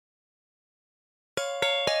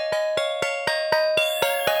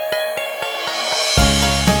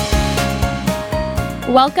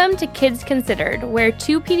Welcome to Kids Considered, where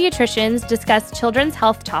two pediatricians discuss children's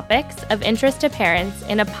health topics of interest to parents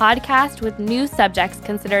in a podcast with new subjects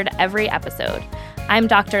considered every episode. I'm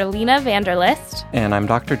Dr. Lena Vanderlist. And I'm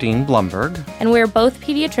Dr. Dean Blumberg. And we're both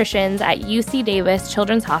pediatricians at UC Davis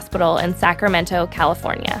Children's Hospital in Sacramento,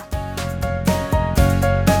 California.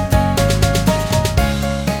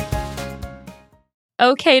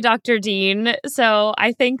 Okay, Dr. Dean. So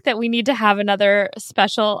I think that we need to have another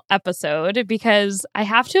special episode because I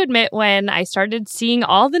have to admit, when I started seeing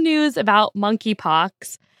all the news about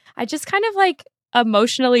monkeypox, I just kind of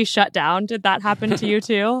emotionally shut down. Did that happen to you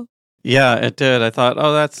too? Yeah, it did. I thought,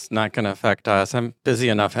 that's not going to affect us. I'm busy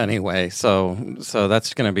enough anyway. So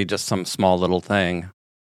that's going to be just some small little thing.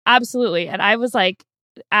 Absolutely. And I was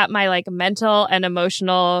at my mental and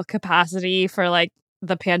emotional capacity for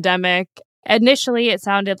the pandemic. Initially, it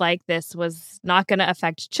sounded like this was not going to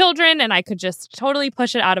affect children and I could just totally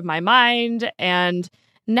push it out of my mind. And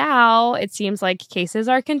now it seems like cases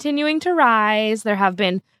are continuing to rise. There have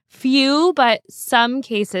been few, but some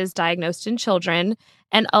cases diagnosed in children.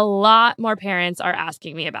 And a lot more parents are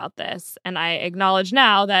asking me about this. And I acknowledge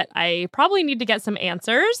now that I probably need to get some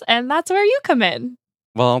answers. And that's where you come in.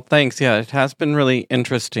 Well, thanks. Yeah, it has been really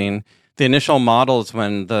interesting. The initial models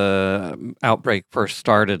when the outbreak first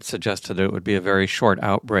started suggested it would be a very short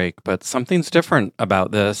outbreak, but something's different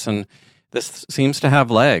about this, and this seems to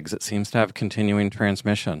have legs. It seems to have continuing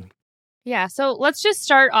transmission. Yeah, so let's just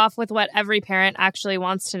start off with what every parent actually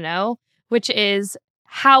wants to know, which is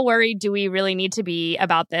how worried do we really need to be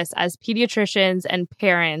about this as pediatricians and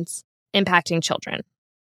parents impacting children?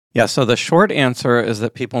 Yeah, so the short answer is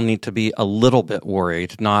that people need to be a little bit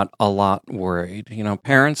worried, not a lot worried.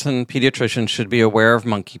 Parents and pediatricians should be aware of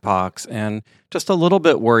monkeypox and just a little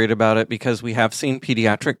bit worried about it because we have seen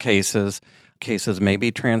pediatric cases. Cases may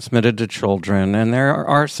be transmitted to children, and there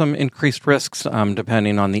are some increased risks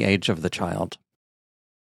depending on the age of the child.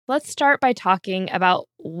 Let's start by talking about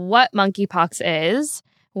what monkeypox is,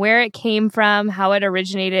 where it came from, how it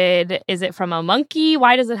originated. Is it from a monkey?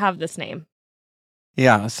 Why does it have this name?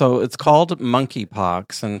 Yeah, so it's called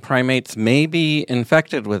monkeypox, and primates may be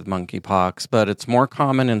infected with monkeypox, but it's more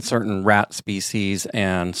common in certain rat species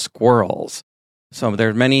and squirrels. So there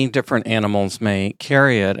are many different animals may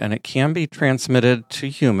carry it, and it can be transmitted to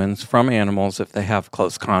humans from animals if they have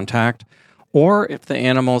close contact, or if the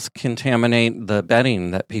animals contaminate the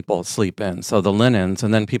bedding that people sleep in, so the linens,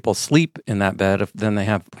 and then people sleep in that bed, then they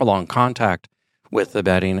have prolonged contact with the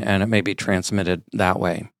bedding, and it may be transmitted that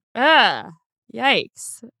way.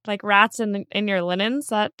 Yikes. Like rats in your linens?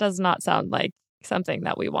 That does not sound like something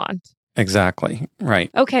that we want. Exactly. Right.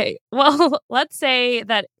 Okay. Well, let's say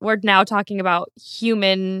that we're now talking about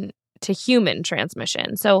human to human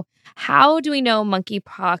transmission. So how do we know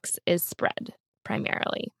monkeypox is spread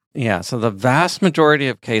primarily? Yeah. So the vast majority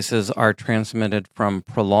of cases are transmitted from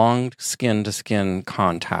prolonged skin-to-skin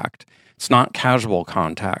contact. It's not casual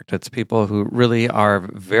contact. It's people who really are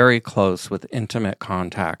very close with intimate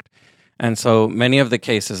contact. And so many of the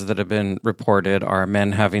cases that have been reported are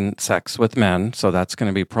men having sex with men. So that's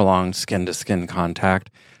going to be prolonged skin-to-skin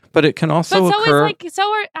contact. But it can also occur...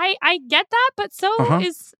 I get that, but so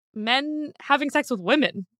is men having sex with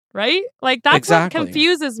women, right? That's exactly what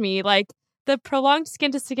confuses me. The prolonged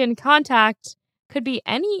skin-to-skin contact could be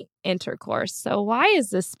any intercourse. So why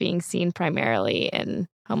is this being seen primarily in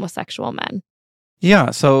homosexual men?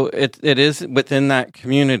 Yeah, so it is within that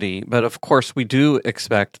community, but of course we do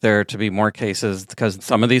expect there to be more cases because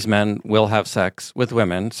some of these men will have sex with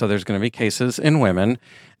women, so there's going to be cases in women,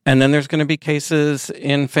 and then there's going to be cases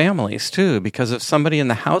in families too, because if somebody in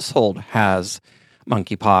the household has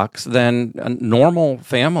monkeypox, then normal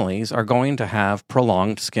families are going to have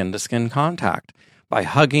prolonged skin-to-skin contact by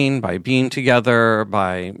hugging, by being together,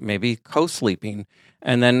 by maybe co-sleeping.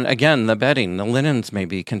 And then again, the bedding, the linens may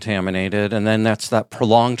be contaminated. And then that's that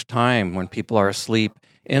prolonged time when people are asleep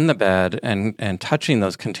in the bed and touching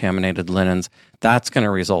those contaminated linens. That's going to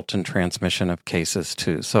result in transmission of cases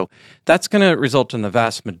too. So that's going to result in the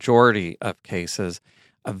vast majority of cases.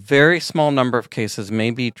 A very small number of cases may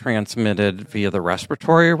be transmitted via the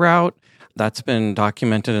respiratory route. That's been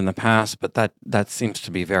documented in the past, but that seems to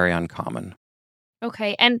be very uncommon.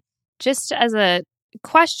 Okay. And just as a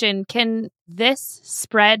question, can this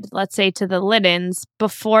spread, let's say, to the linens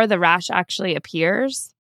before the rash actually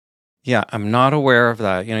appears? Yeah, I'm not aware of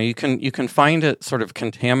that. You can find it sort of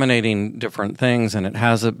contaminating different things, and it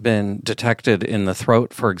hasn't been detected in the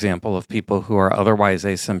throat, for example, of people who are otherwise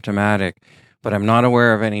asymptomatic. But I'm not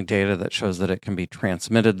aware of any data that shows that it can be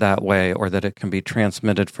transmitted that way or that it can be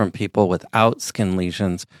transmitted from people without skin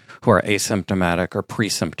lesions who are asymptomatic or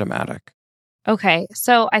pre-symptomatic. Okay,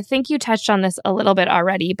 so I think you touched on this a little bit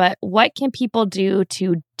already, but what can people do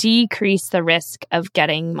to decrease the risk of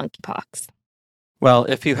getting monkeypox? Well,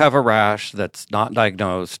 if you have a rash that's not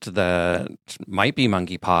diagnosed that might be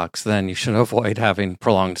monkeypox, then you should avoid having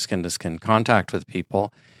prolonged skin-to-skin contact with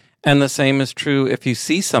people. And the same is true if you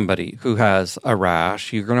see somebody who has a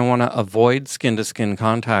rash. You're going to want to avoid skin-to-skin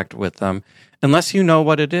contact with them unless you know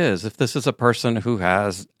what it is. If this is a person who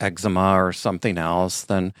has eczema or something else,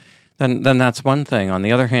 then that's one thing. On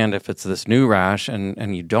the other hand, if it's this new rash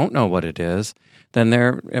and you don't know what it is, then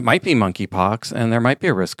it might be monkeypox and there might be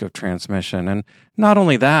a risk of transmission. And not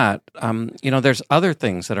only that, there's other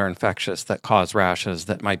things that are infectious that cause rashes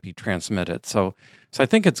that might be transmitted. So I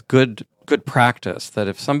think it's good practice that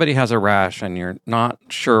if somebody has a rash and you're not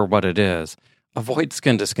sure what it is, avoid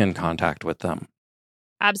skin-to-skin contact with them.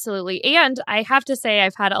 Absolutely. And I have to say,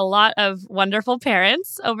 I've had a lot of wonderful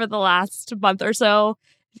parents over the last month or so,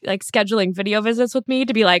 like scheduling video visits with me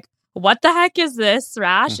to be like, what the heck is this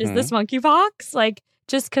rash? Is this monkeypox? Like,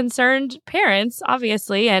 just concerned parents,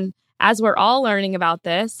 obviously. And as we're all learning about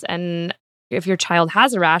this, and if your child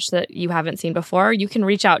has a rash that you haven't seen before, you can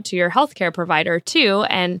reach out to your healthcare provider too.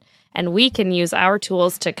 And we can use our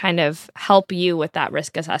tools to kind of help you with that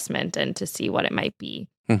risk assessment and to see what it might be.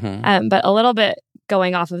 But a little bit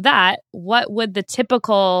going off of that, what would the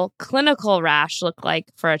typical clinical rash look like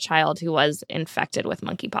for a child who was infected with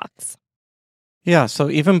monkeypox? Yeah, so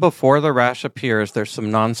even before the rash appears, there's some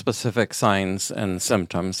nonspecific signs and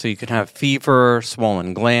symptoms. So you can have fever,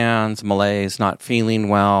 swollen glands, malaise, not feeling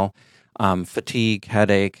well, fatigue,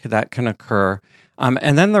 headache, that can occur.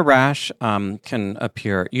 And then the rash can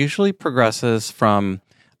appear. It usually progresses from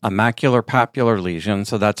a macular-papular lesion,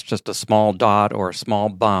 so that's just a small dot or a small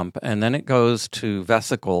bump, and then it goes to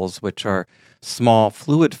vesicles, which are small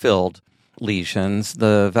fluid-filled lesions.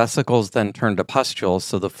 The vesicles then turn to pustules,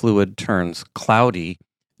 so the fluid turns cloudy,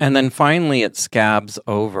 and then finally it scabs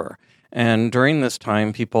over. And during this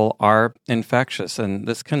time, people are infectious, and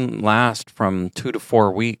this can last from 2 to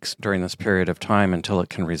 4 weeks during this period of time until it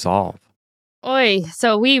can resolve. Oy,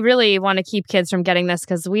 so we really want to keep kids from getting this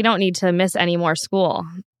because we don't need to miss any more school.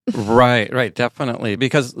 Right, definitely.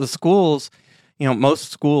 Because the schools,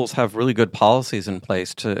 most schools have really good policies in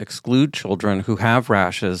place to exclude children who have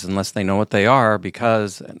rashes unless they know what they are,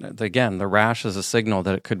 because, again, the rash is a signal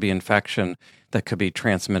that it could be infection that could be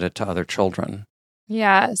transmitted to other children.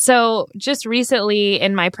 Yeah. So just recently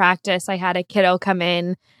in my practice, I had a kiddo come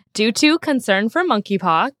in due to concern for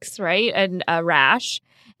monkeypox, right? And a rash.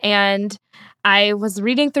 And I was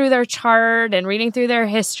reading through their chart and reading through their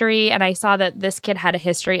history, and I saw that this kid had a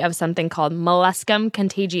history of something called molluscum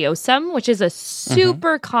contagiosum, which is a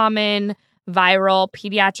super common viral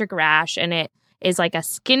pediatric rash, and it is like a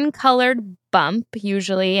skin-colored bump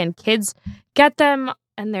usually, and kids get them,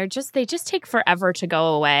 and they just take forever to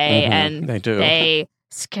go away, and they do. They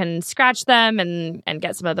can scratch them and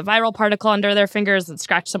get some of the viral particle under their fingers and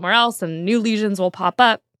scratch somewhere else, and new lesions will pop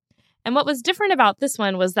up. And what was different about this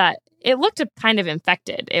one was that it looked kind of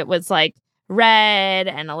infected. It was like red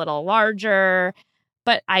and a little larger,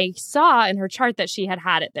 but I saw in her chart that she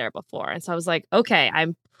had it there before. And so I was like, okay,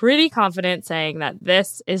 I'm pretty confident saying that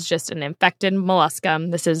this is just an infected molluscum.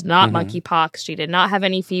 This is not monkeypox. She did not have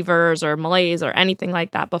any fevers or malaise or anything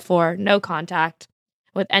like that before. No contact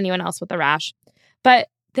with anyone else with a rash. But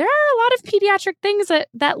there are a lot of pediatric things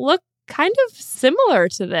that look kind of similar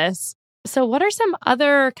to this. So what are some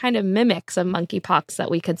other kind of mimics of monkeypox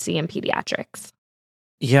that we could see in pediatrics?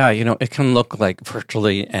 Yeah, it can look like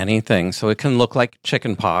virtually anything. So it can look like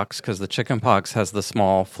chickenpox because the chickenpox has the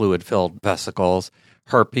small fluid-filled vesicles.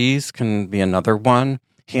 Herpes can be another one.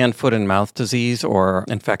 Hand, foot, and mouth disease or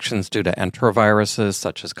infections due to enteroviruses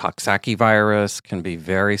such as Coxsackie virus can be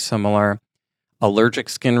very similar. Allergic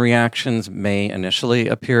skin reactions may initially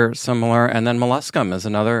appear similar. And then molluscum is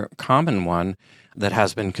another common one that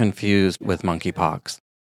has been confused with monkeypox.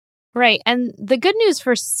 Right. And the good news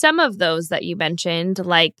for some of those that you mentioned,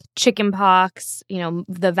 like chickenpox,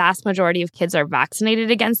 the vast majority of kids are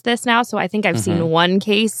vaccinated against this now. So I think I've seen one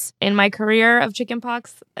case in my career of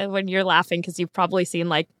chickenpox. When you're laughing because you've probably seen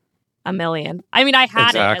like a million. I mean, I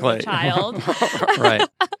had it as a child. Right.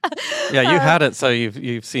 Yeah, you had it, so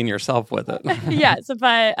you've seen yourself with it. Yes,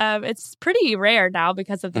 but it's pretty rare now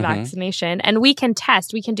because of the vaccination. And we can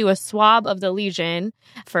do a swab of the lesion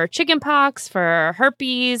for chickenpox, for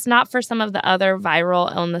herpes, not for some of the other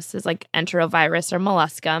viral illnesses like enterovirus or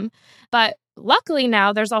molluscum. But luckily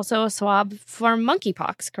now there's also a swab for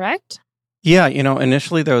monkeypox, correct? Yeah,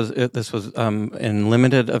 initially this was in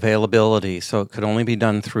limited availability, so it could only be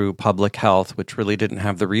done through public health, which really didn't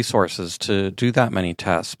have the resources to do that many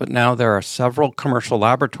tests. But now there are several commercial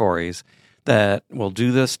laboratories that will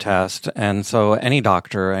do this test. And so any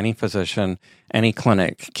doctor, any physician, any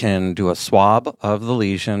clinic can do a swab of the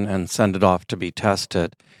lesion and send it off to be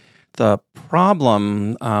tested. The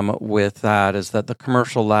problem with that is that the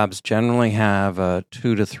commercial labs generally have a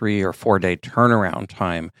 2 to 3 or 4 day turnaround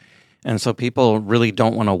time. And so people really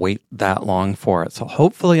don't want to wait that long for it. So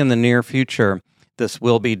hopefully in the near future, this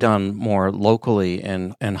will be done more locally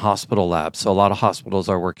in hospital labs. So a lot of hospitals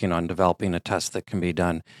are working on developing a test that can be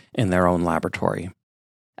done in their own laboratory.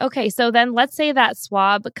 Okay, so then let's say that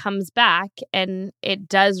swab comes back and it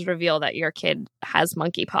does reveal that your kid has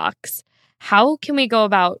monkeypox. How can we go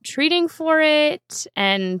about treating for it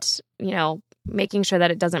and, making sure that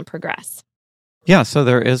it doesn't progress? Yeah, so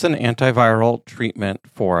there is an antiviral treatment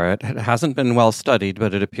for it. It hasn't been well studied,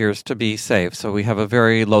 but it appears to be safe. So we have a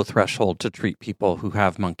very low threshold to treat people who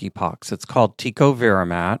have monkeypox. It's called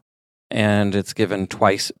tecovirimat, and it's given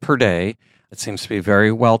twice per day. It seems to be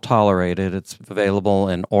very well tolerated. It's available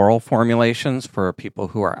in oral formulations for people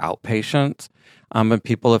who are outpatients. And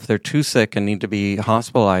people, if they're too sick and need to be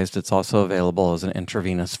hospitalized, it's also available as an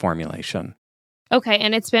intravenous formulation. Okay,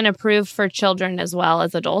 and it's been approved for children as well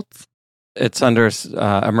as adults? It's under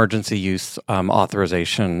emergency use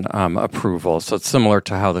authorization approval. So it's similar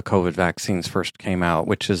to how the COVID vaccines first came out,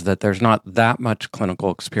 which is that there's not that much clinical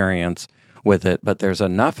experience with it, but there's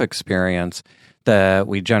enough experience that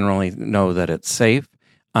we generally know that it's safe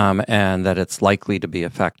and that it's likely to be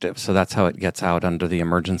effective. So that's how it gets out under the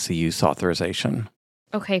emergency use authorization.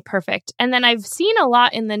 Okay, perfect. And then I've seen a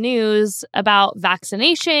lot in the news about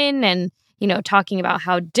vaccination and, talking about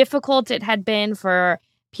how difficult it had been for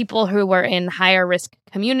people who were in higher risk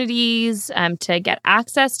communities to get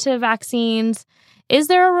access to vaccines. Is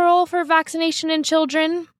there a role for vaccination in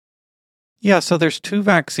children? Yeah, so there's 2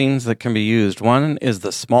 vaccines that can be used. One is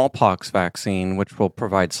the smallpox vaccine, which will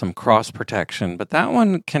provide some cross protection, but that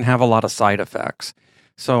one can have a lot of side effects.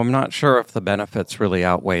 So I'm not sure if the benefits really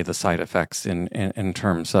outweigh the side effects in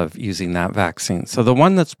terms of using that vaccine. So the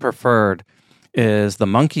one that's preferred is the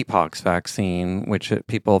monkeypox vaccine, which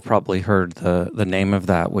people probably heard the name of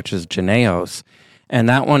that, which is Jynneos. And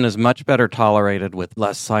that one is much better tolerated with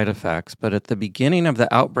less side effects. But at the beginning of the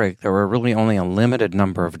outbreak, there were really only a limited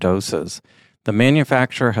number of doses. The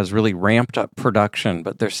manufacturer has really ramped up production,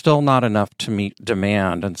 but there's still not enough to meet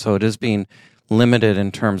demand. And so it is being limited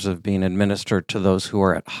in terms of being administered to those who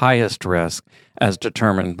are at highest risk as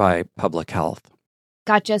determined by public health.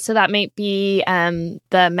 Gotcha. So that might be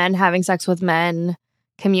the men having sex with men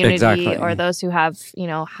community, exactly. Or those who have,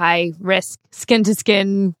 high risk skin to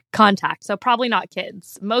skin contact. So probably not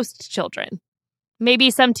kids, most children, maybe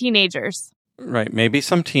some teenagers. Right. Maybe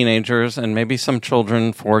some teenagers and maybe some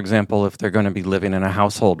children, for example, if they're going to be living in a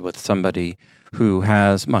household with somebody who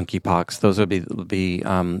has monkeypox, those would be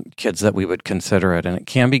kids that we would consider it. And it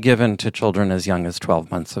can be given to children as young as 12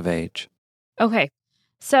 months of age. Okay.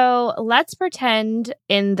 So let's pretend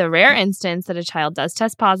in the rare instance that a child does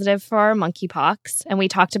test positive for monkeypox. And we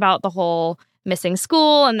talked about the whole missing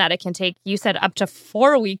school and that it can take, you said, up to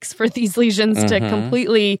 4 weeks for these lesions to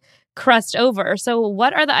completely crust over. So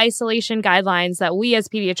what are the isolation guidelines that we as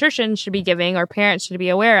pediatricians should be giving or parents should be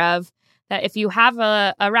aware of that if you have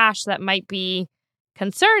a rash that might be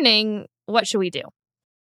concerning, what should we do?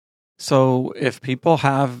 So if people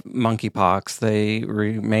have monkeypox, they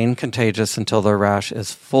remain contagious until their rash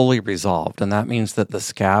is fully resolved. And that means that the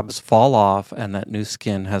scabs fall off and that new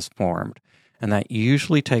skin has formed. And that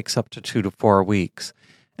usually takes up to 2 to 4 weeks.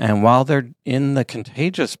 And while they're in the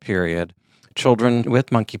contagious period, children with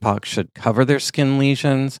monkeypox should cover their skin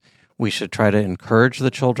lesions. We should try to encourage the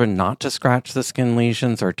children not to scratch the skin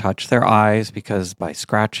lesions or touch their eyes because by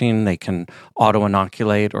scratching, they can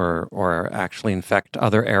auto-inoculate or actually infect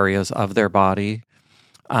other areas of their body.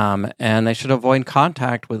 And they should avoid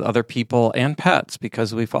contact with other people and pets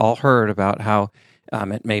because we've all heard about how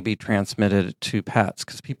it may be transmitted to pets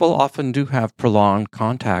because people often do have prolonged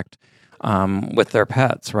contact with their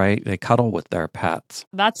pets, right? They cuddle with their pets.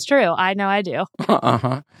 That's true. I know I do.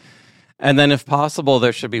 Uh-huh. And then if possible,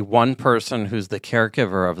 there should be one person who's the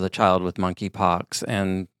caregiver of the child with monkeypox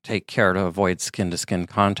and take care to avoid skin-to-skin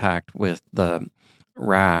contact with the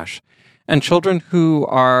rash. And children who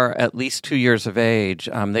are at least 2 years of age,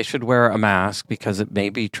 they should wear a mask because it may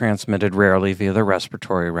be transmitted rarely via the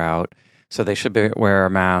respiratory route. So they should wear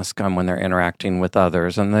a mask when they're interacting with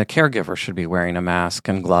others. And the caregiver should be wearing a mask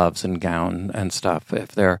and gloves and gown and stuff if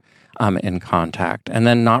they're in contact. And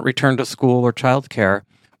then not return to school or childcare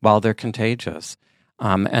while they're contagious.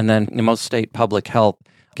 And then most state public health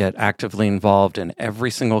get actively involved in every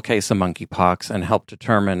single case of monkeypox and help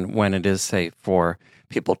determine when it is safe for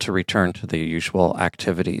people to return to their usual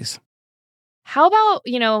activities. How about,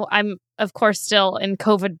 I'm of course still in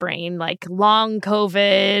COVID brain, like long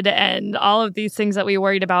COVID and all of these things that we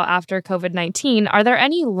worried about after COVID-19. Are there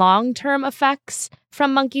any long-term effects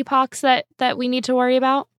from monkeypox that we need to worry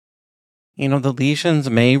about? The lesions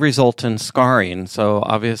may result in scarring. So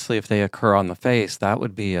obviously, if they occur on the face, that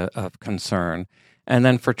would be of concern. And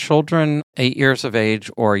then for children 8 years of age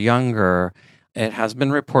or younger, it has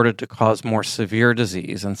been reported to cause more severe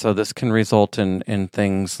disease. And so this can result in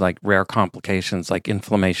things like rare complications like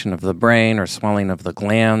inflammation of the brain or swelling of the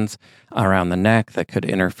glands around the neck that could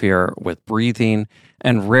interfere with breathing.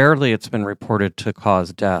 And rarely it's been reported to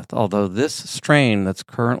cause death, although this strain that's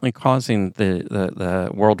currently causing the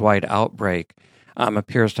worldwide outbreak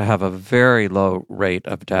appears to have a very low rate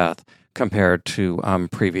of death compared to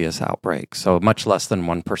previous outbreaks. So much less than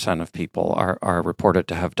 1% of people are reported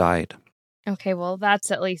to have died. Okay, well, that's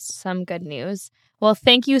at least some good news. Well,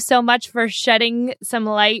 thank you so much for shedding some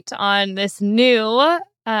light on this new,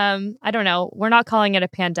 I don't know, we're not calling it a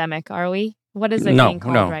pandemic, are we? What is it being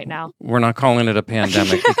called right now? We're not calling it a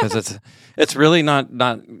pandemic because it's really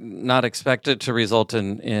not expected to result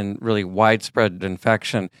in really widespread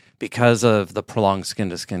infection because of the prolonged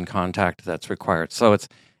skin-to-skin contact that's required. So it's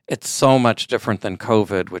so much different than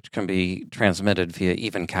COVID, which can be transmitted via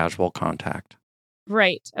even casual contact.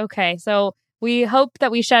 Right. Okay. So we hope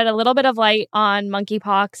that we shed a little bit of light on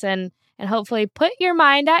monkeypox and hopefully put your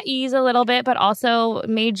mind at ease a little bit, but also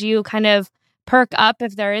made you kind of perk up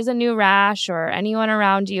if there is a new rash or anyone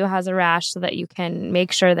around you has a rash so that you can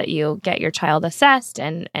make sure that you get your child assessed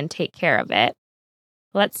and take care of it.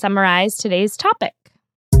 Let's summarize today's topic.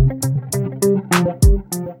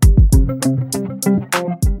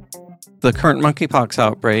 The current monkeypox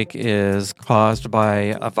outbreak is caused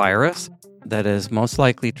by a virus that is most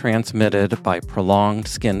likely transmitted by prolonged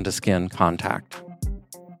skin-to-skin contact.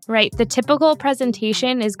 Right. The typical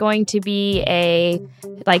presentation is going to be a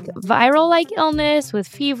viral-like illness with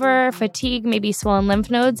fever, fatigue, maybe swollen lymph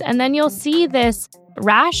nodes. And then you'll see this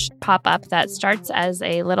rash pop up that starts as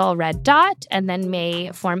a little red dot and then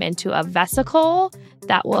may form into a vesicle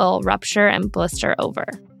that will rupture and blister over.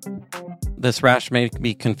 This rash may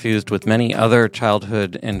be confused with many other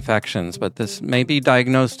childhood infections, but this may be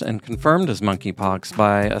diagnosed and confirmed as monkeypox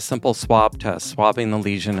by a simple swab test, swabbing the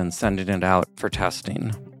lesion and sending it out for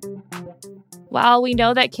testing. While we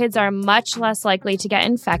know that kids are much less likely to get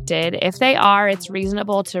infected, if they are, it's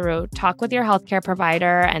reasonable to talk with your healthcare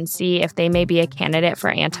provider and see if they may be a candidate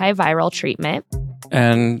for antiviral treatment.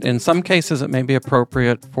 And in some cases, it may be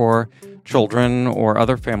appropriate for children or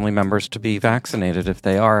other family members to be vaccinated if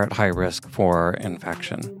they are at high risk for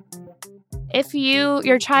infection. If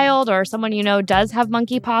your child or someone you know does have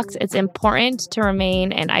monkeypox, it's important to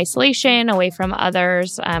remain in isolation away from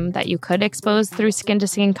others that you could expose through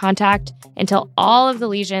skin-to-skin contact until all of the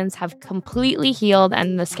lesions have completely healed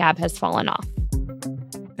and the scab has fallen off.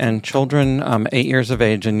 And children 8 years of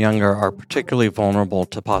age and younger are particularly vulnerable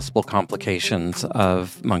to possible complications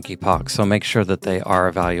of monkeypox, so make sure that they are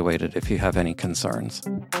evaluated if you have any concerns.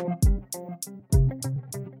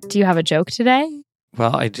 Do you have a joke today?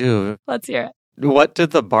 Well, I do. Let's hear it. What did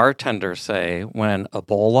the bartender say when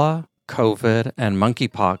Ebola, COVID, and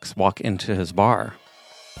monkeypox walk into his bar?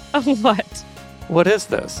 What? What is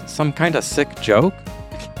this? Some kind of sick joke?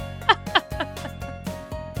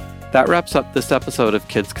 That wraps up this episode of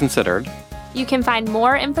Kids Considered. You can find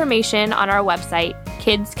more information on our website,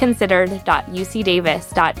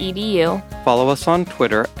 kidsconsidered.ucdavis.edu. Follow us on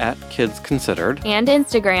Twitter @KidsConsidered. And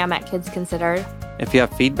Instagram @KidsConsidered. If you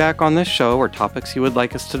have feedback on this show or topics you would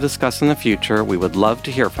like us to discuss in the future, we would love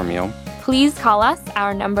to hear from you. Please call us.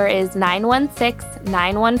 Our number is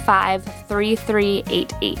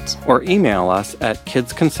 916-915-3388. Or email us at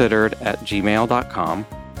kidsconsidered@gmail.com.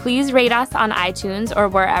 Please rate us on iTunes or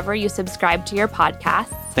wherever you subscribe to your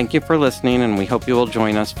podcasts. Thank you for listening, and we hope you will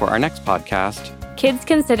join us for our next podcast. Kids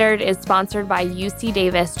Considered is sponsored by UC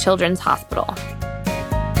Davis Children's Hospital.